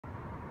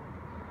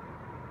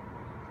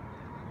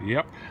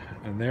Yep,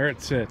 and there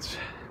it sits.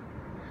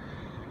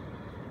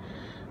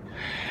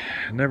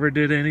 Never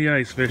did any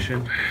ice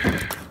fishing.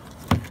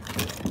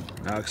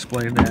 I'll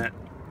explain that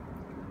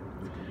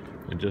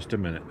in just a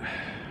minute.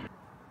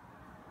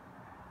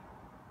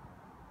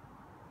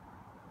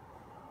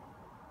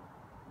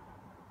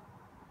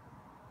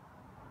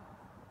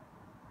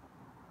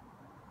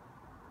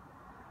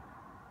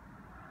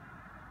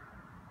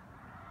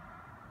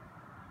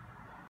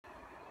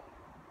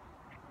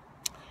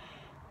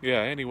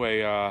 Yeah,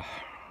 anyway,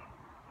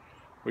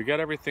 we got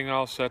everything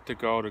all set to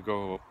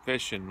go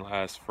fishing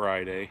last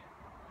Friday.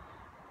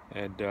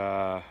 And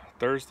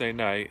Thursday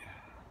night,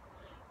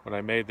 when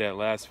I made that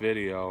last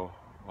video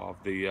of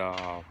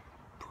the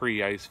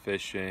pre-ice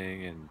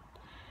fishing and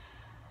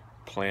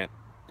plant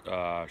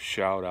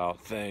shout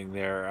out thing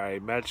there, I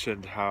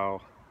mentioned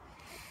how,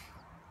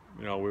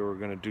 you know, we were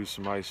going to do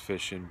some ice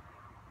fishing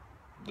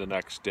the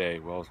next day.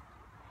 Well,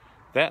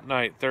 that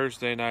night,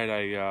 Thursday night,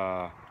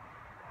 I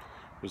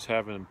was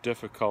having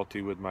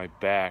difficulty with my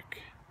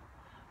back.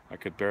 I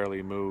could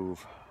barely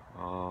move.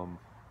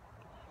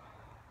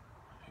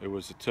 It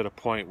was to the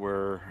point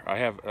where I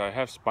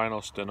have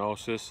spinal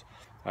stenosis.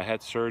 I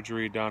had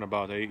surgery done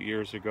about 8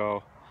 years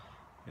ago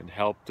and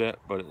helped it,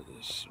 but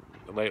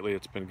lately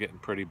it's been getting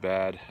pretty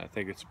bad. I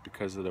think it's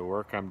because of the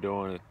work I'm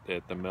doing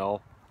at the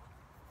mill,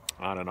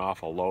 on and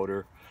off a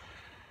loader,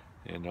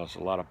 and there's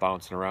a lot of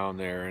bouncing around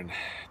there, and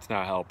it's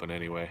not helping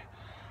anyway.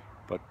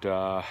 But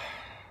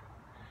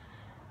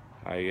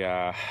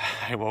I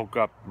woke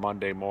up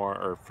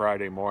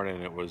Friday morning,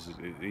 and it was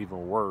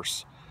even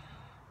worse.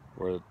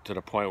 To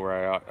the point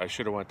where I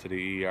should have went to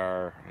the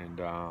ER, and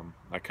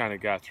I kind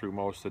of got through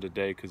most of the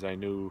day because I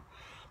knew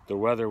the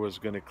weather was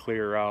going to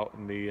clear out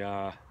and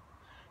the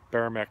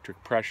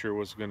barometric pressure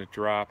was going to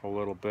drop a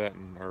little bit,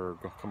 or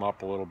come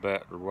up a little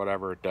bit, or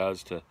whatever it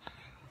does to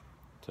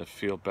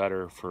feel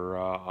better for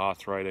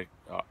arthritis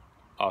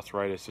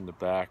in the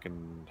back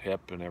and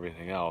hip and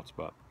everything else.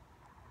 But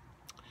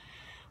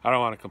I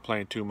don't want to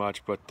complain too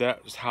much, but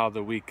that's how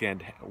the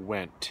weekend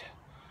went.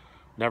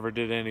 Never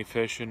did any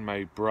fishing.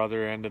 My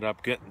brother ended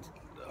up getting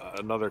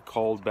another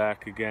cold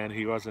back again.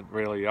 He wasn't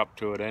really up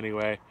to it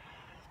anyway.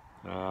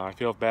 I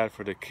feel bad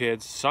for the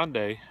kids.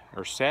 Sunday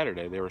or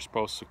Saturday, they were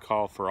supposed to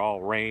call for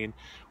all rain.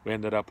 We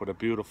ended up with a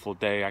beautiful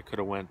day. I could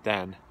have went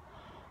then.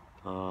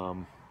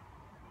 And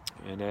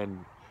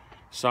then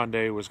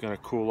Sunday was going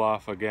to cool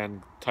off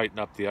again, tighten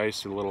up the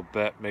ice a little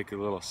bit, make it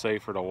a little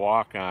safer to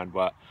walk on,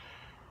 but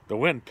the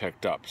wind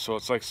picked up. So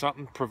it's like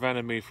something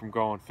prevented me from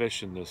going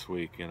fishing this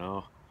week, you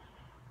know.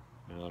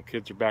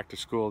 Kids are back to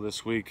school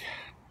this week,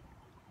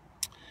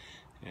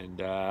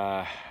 and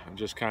I'm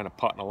just kind of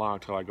putting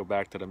along till I go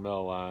back to the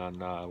mill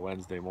on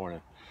Wednesday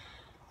morning.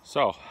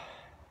 So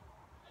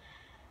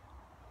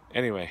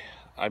anyway,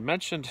 I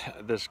mentioned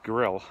this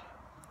grill.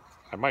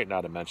 I might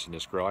not have mentioned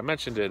this grill. I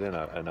mentioned it in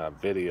a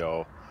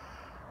video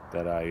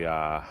that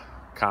I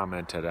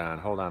commented on.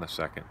 Hold on a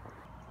second.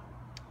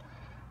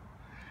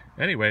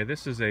 Anyway,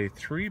 this is a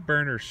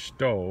 3-burner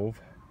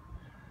stove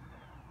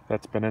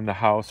that's been in the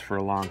house for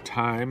a long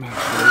time,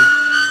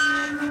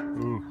 actually.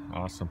 Ooh,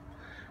 awesome.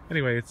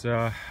 Anyway, it's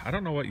I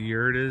don't know what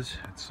year it is.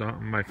 It's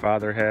something my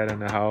father had in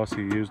the house.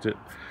 He used it,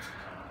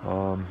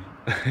 and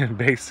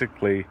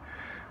basically,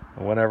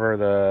 whenever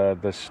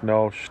the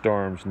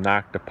snowstorms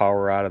knocked the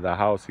power out of the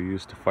house, he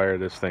used to fire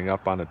this thing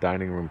up on the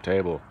dining room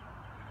table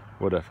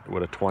with a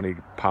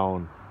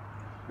 20-pound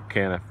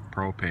can of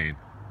propane.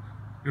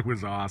 It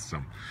was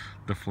awesome.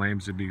 The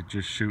flames would be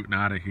just shooting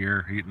out of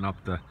here, heating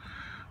up the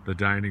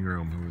dining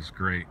room. It was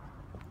great,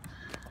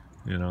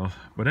 you know.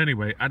 But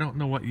anyway, I don't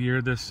know what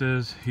year this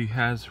is. He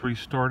has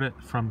restored it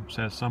from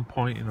at some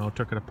point, you know,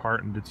 took it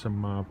apart and did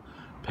some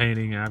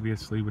painting,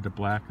 obviously, with the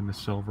black and the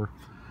silver.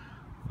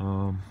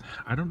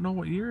 I don't know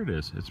what year it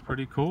is. It's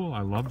pretty cool.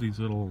 I love these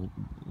little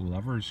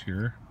levers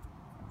here.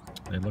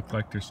 They look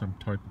like there's some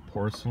type of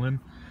porcelain,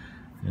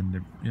 and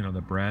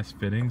the brass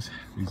fittings.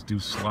 These do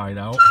slide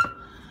out.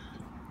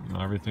 You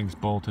know, everything's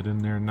bolted in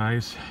there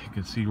nice. You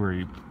can see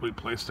where we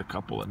placed a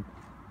couple of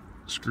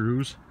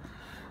screws.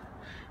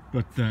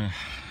 But the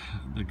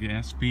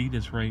gas feed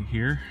is right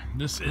here.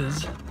 This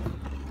is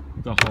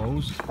the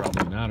hose.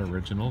 Probably not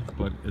original,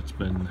 but it's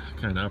been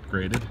kind of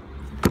upgraded.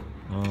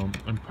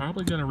 I'm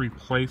probably going to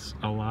replace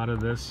a lot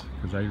of this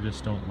because I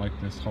just don't like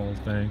this whole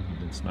thing.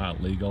 It's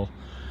not legal.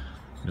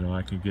 You know,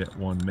 I can get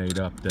one made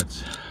up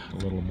that's a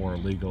little more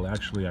legal.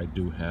 Actually, I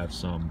do have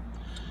some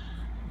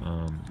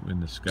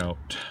in the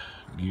Scout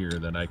gear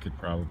that I could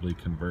probably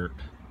convert,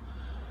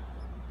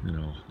 you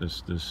know,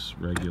 this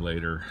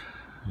regulator,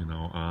 you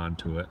know,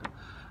 onto it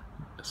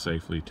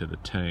safely to the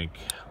tank.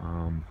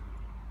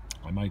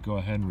 I might go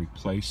ahead and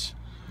replace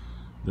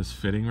this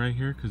fitting right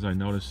here because I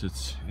noticed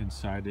it's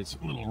inside, it's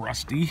a little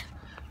rusty.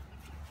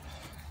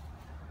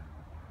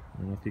 I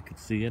don't know if you can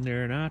see in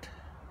there or not.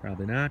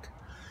 Probably not.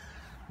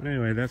 But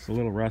anyway, that's a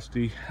little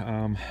rusty.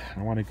 I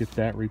want to get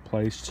that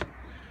replaced,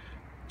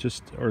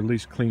 or at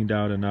least cleaned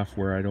out enough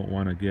where I don't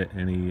want to get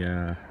any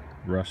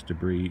rust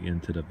debris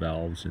into the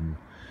valves and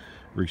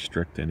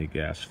restrict any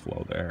gas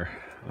flow there.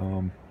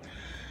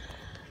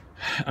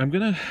 I'm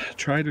gonna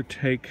try to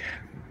take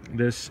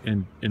this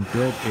and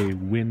build a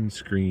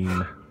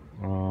windscreen.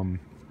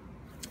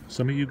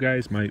 Some of you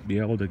guys might be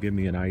able to give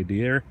me an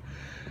idea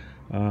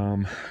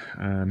on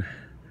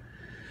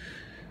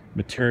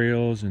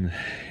materials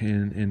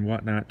and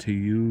whatnot to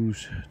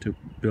use to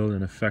build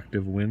an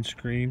effective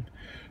windscreen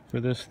for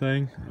this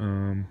thing.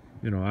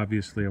 You know,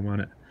 obviously I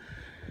want it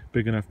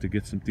big enough to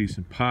get some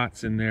decent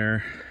pots in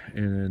there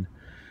and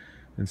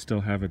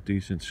still have a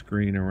decent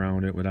screen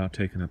around it without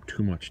taking up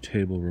too much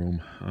table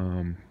room.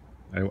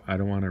 I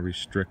don't want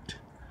to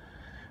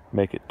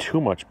make it too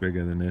much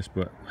bigger than this,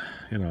 but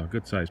you know, a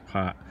good sized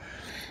pot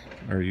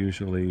are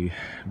usually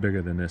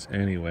bigger than this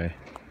anyway.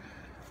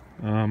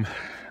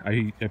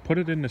 I put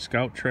it in the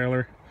scout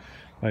trailer.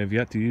 I have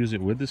yet to use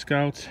it with the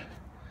scouts,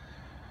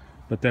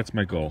 but that's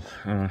my goal.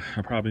 I'm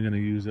probably going to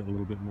use it a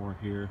little bit more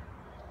here,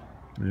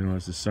 you know,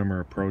 as the summer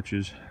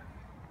approaches.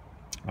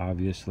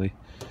 Obviously,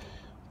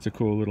 it's a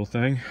cool little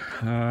thing.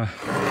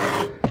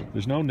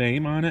 There's no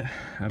name on it.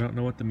 I don't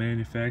know what the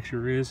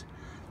manufacturer is.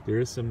 There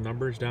is some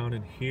numbers down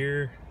in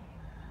here.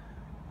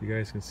 You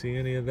guys can see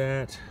any of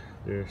that.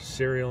 There's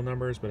serial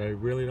numbers, but I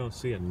really don't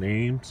see a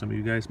name. Some of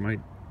you guys might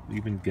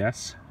even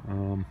guess.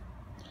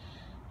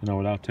 You know,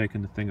 without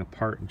taking the thing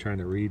apart and trying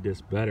to read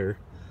this better.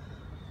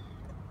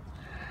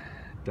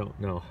 Don't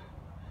know.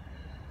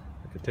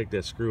 I could take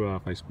that screw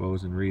off, I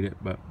suppose, and read it,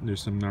 but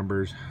there's some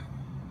numbers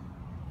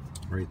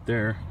right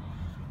there.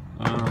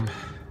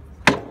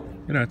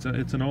 You know,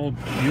 it's an old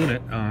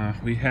unit.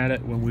 We had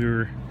it when we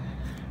were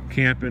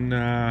camping,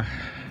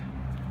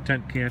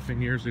 tent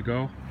camping years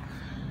ago.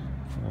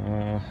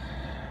 I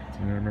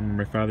remember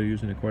my father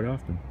using it quite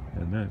often,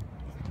 and then.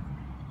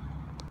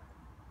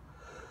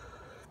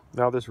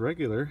 Now this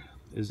regular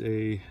is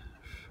a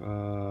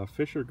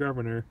Fisher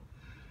Governor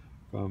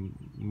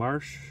from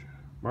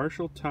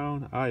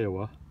Marshalltown,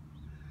 Iowa,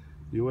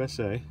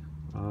 USA.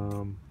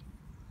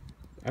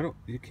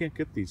 You can't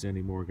get these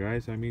anymore,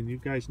 guys. I mean, you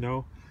guys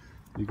know,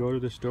 you go to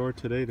the store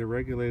today, the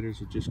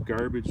regulators are just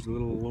garbage,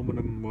 little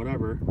aluminum,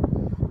 whatever.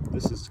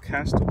 This is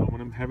cast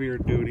aluminum, heavier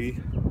duty.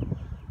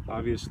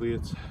 Obviously,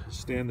 it's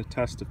stand the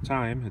test of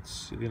time.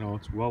 It's, you know,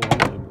 it's well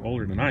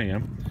older than I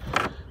am,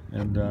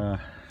 and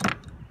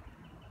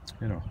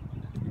you know,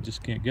 you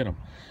just can't get them.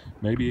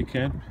 Maybe you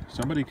can.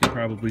 Somebody can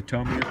probably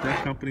tell me if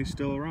that company's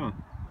still around.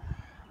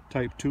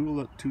 Type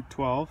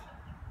 212,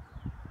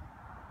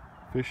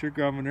 Fisher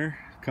Governor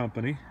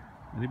Company.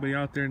 Anybody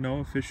out there know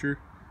if Fisher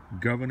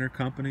Governor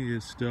Company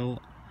is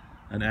still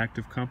an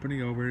active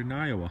company over in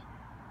Iowa?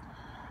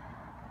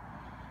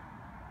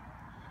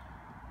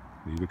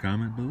 Leave a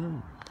comment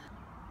below.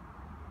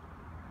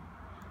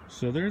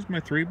 So there's my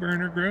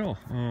 3-burner grill,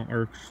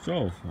 or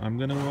stove. I'm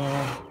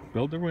gonna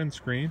build a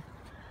windscreen.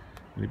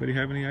 Anybody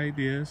have any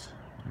ideas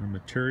on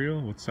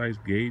material, what size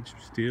gauge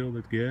steel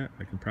to get?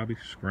 I can probably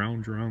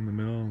scrounge around the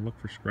mill and look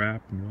for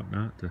scrap and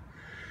whatnot to,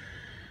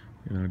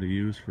 you know, to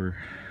use for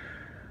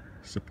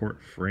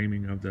support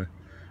framing of the.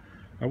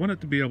 I want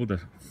it to be able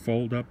to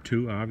fold up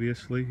too,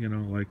 obviously, you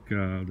know, like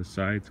the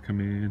sides come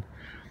in.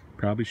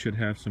 Probably should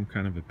have some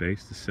kind of a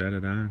base to set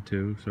it on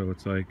too, so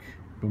it's like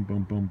boom,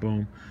 boom, boom,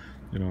 boom.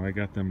 You know, I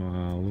got them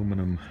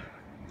aluminum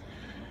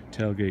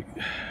tailgate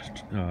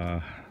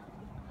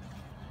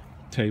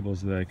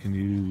tables that I can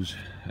use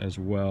as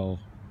well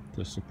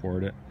to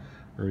support it,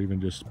 or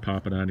even just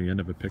pop it on the end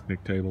of a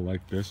picnic table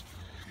like this.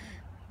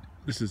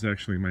 This is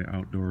actually my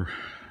outdoor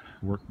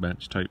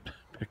workbench type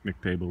picnic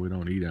table. We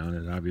don't eat on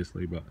it,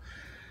 obviously, but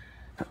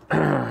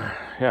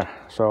yeah,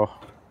 so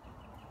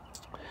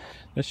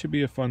this should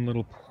be a fun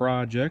little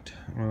project.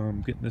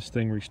 Getting this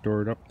thing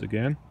restored up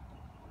again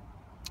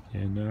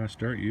and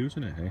start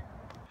using it, hey?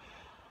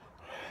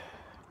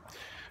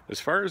 As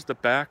far as the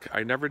back,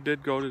 I never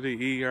did go to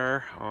the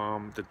ER.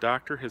 The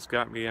doctor has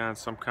got me on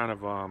some kind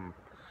of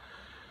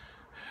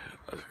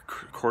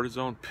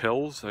cortisone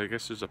pills. I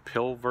guess there's a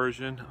pill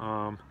version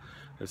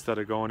instead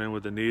of going in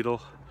with the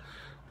needle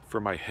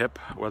for my hip.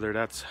 Whether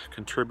that's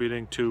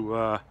contributing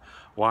to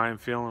why I'm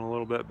feeling a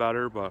little bit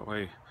better, but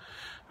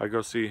I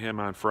go see him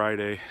on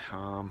Friday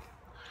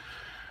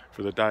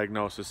for the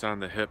diagnosis on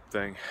the hip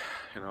thing.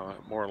 You know,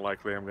 more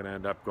likely I'm going to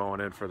end up going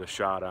in for the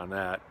shot on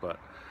that, but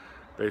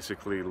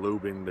basically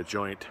lubing the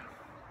joint.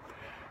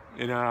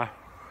 And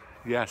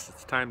yes,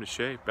 it's time to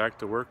shave. Back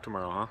to work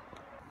tomorrow, huh?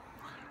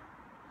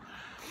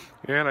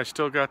 And I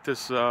still got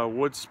this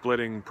wood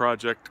splitting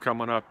project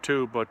coming up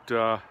too, but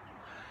the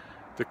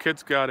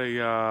kid's got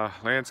a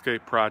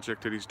landscape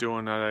project that he's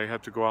doing that I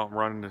have to go out and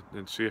run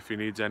and see if he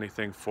needs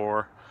anything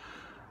for.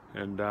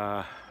 And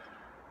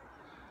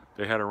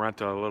they had to rent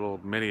a little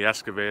mini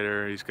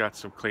excavator. He's got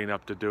some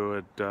cleanup to do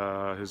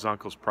at his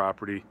uncle's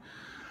property,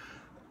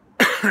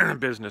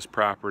 business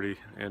property.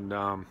 And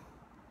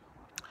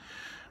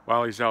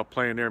while he's out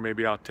playing there,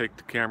 maybe I'll take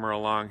the camera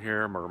along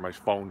here, or my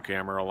phone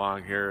camera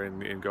along here,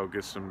 and go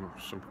get some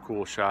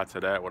cool shots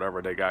of that,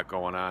 whatever they got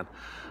going on.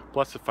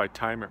 Plus, if I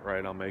time it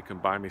right, I'll make him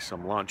buy me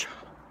some lunch.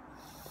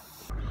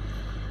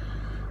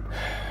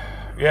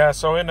 Yeah,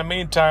 so in the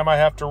meantime, I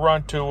have to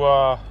run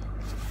to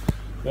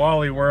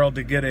Wally World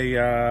to get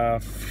a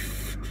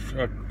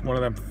one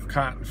of them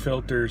cotton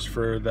filters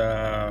for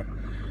the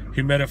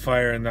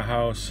humidifier in the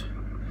house.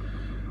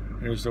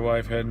 There's the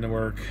wife heading to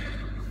work.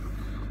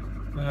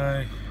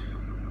 Bye.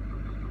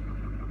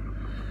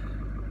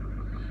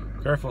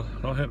 Careful,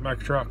 don't hit my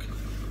truck.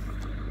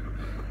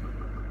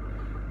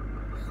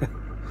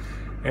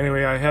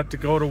 Anyway, I had to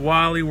go to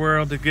Wally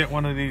World to get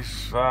one of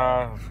these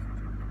cotton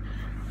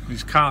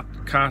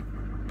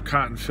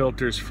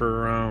filters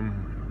for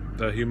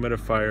the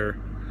humidifier.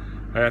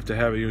 I have to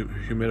have a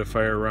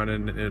humidifier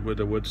running with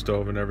the wood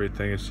stove and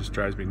everything. It just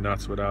drives me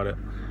nuts without it.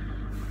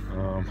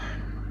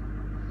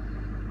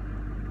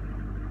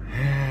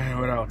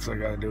 What else I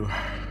gotta do?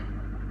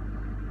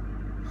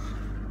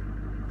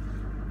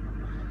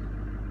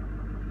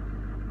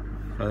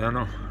 I don't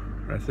know.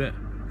 That's it.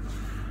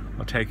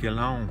 I'll take you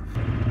along.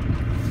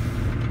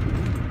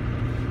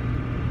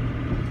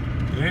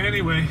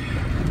 Anyway,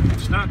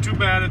 it's not too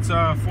bad. It's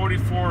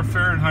 44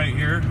 Fahrenheit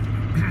here.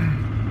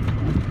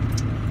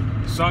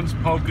 Sun's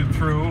poking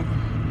through.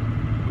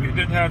 We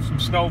did have some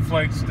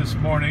snowflakes this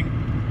morning.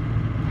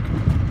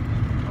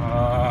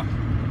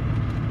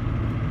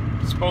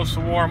 It's supposed to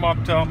warm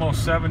up to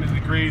almost 70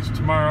 degrees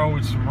tomorrow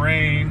with some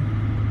rain.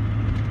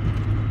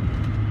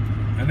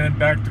 And then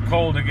back to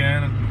cold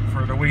again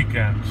for the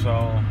weekend.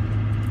 So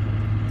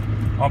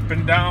up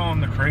and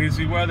down, the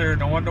crazy weather.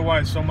 No wonder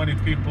why so many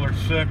people are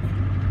sick.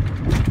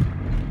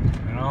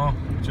 You know,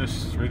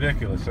 just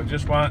ridiculous. I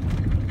just want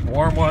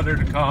warm weather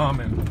to come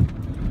and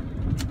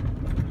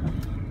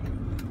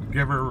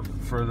give her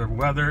for the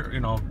weather, you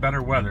know,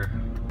 better weather.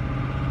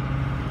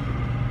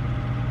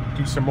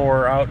 Do some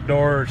more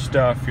outdoor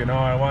stuff, you know.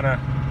 I'd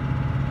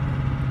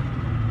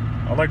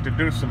like to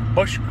do some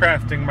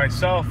bushcrafting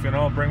myself, you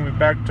know, bring me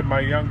back to my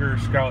younger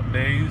scout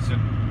days.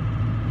 And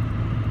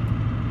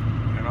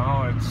you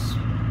know, it's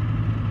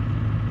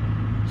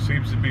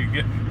seems to be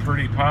getting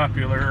pretty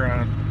popular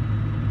on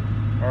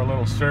our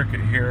little circuit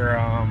here.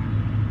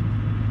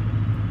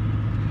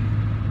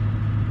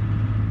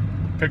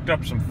 Picked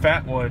up some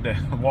fat wood at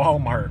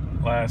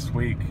Walmart last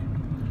week.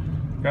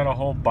 Got a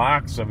whole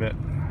box of it,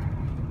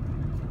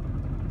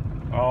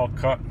 all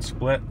cut and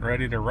split,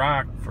 ready to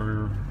rock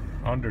for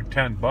under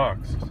 10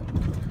 bucks.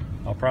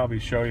 I'll probably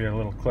show you a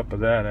little clip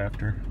of that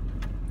after.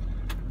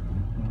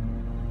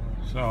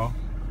 So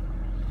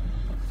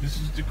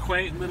this is the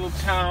quaint little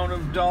town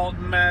of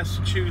Dalton,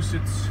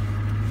 Massachusetts.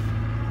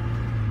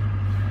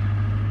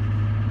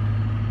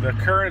 The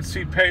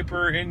currency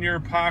paper in your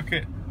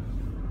pocket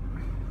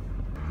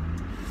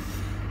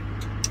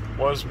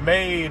was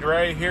made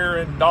right here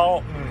in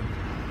Dalton,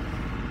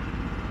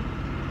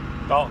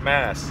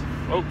 Mass.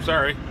 Oh,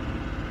 sorry.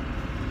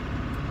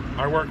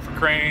 I work for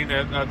Crane,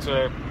 that's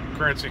a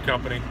currency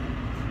company.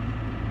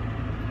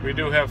 We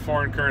do have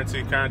foreign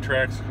currency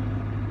contracts.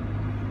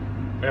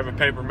 We have a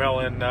paper mill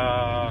in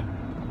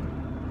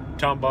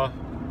Tumba,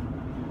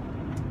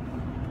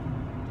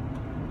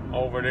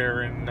 over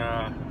there in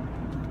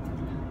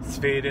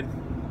Sweden.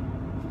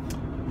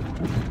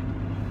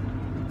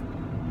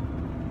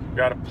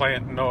 Got a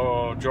plant in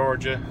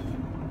Georgia,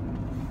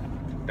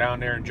 down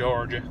there in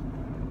Georgia.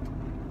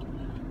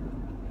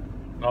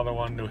 Another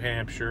one, New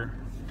Hampshire.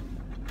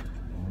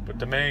 But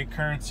the main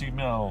currency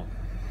mill.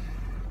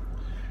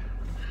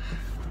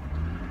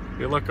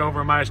 You look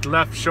over my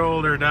left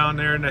shoulder down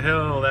there in the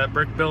hill, that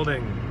brick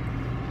building.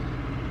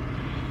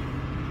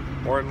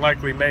 More than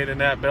likely made in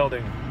that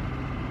building.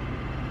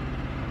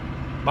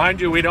 Mind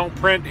you, we don't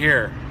print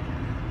here.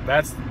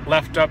 That's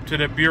left up to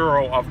the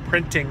Bureau of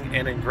Printing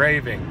and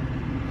Engraving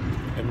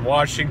in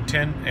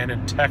Washington and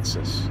in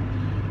Texas.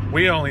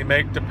 We only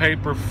make the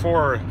paper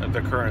for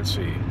the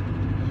currency.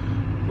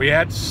 We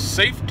add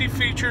safety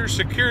features,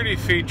 security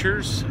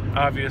features,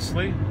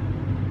 obviously.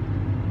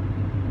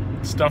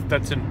 Stuff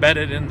that's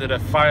embedded into the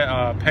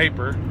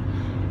paper.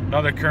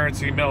 Another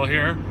currency mill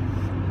here.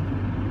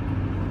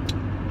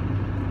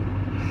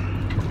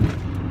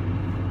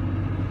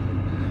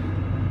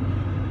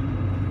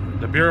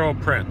 The Bureau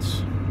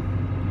prints.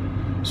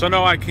 So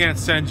no, I can't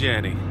send you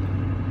any.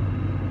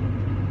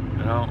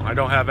 You know, I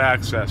don't have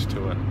access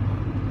to it.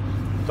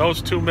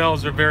 Those two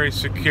mills are very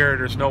secure.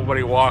 There's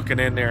nobody walking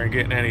in there and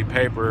getting any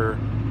paper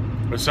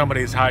with some of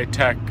these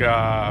high-tech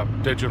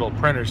digital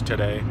printers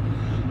today.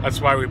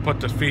 That's why we put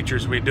the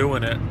features we do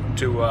in it,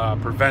 to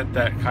prevent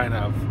that kind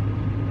of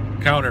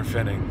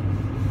counterfeiting.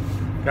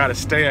 Got to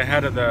stay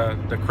ahead of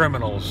the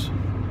criminals,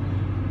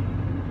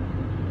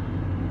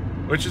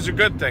 which is a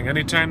good thing.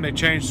 Anytime they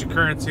change the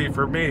currency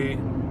for me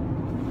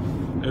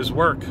is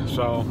work.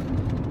 So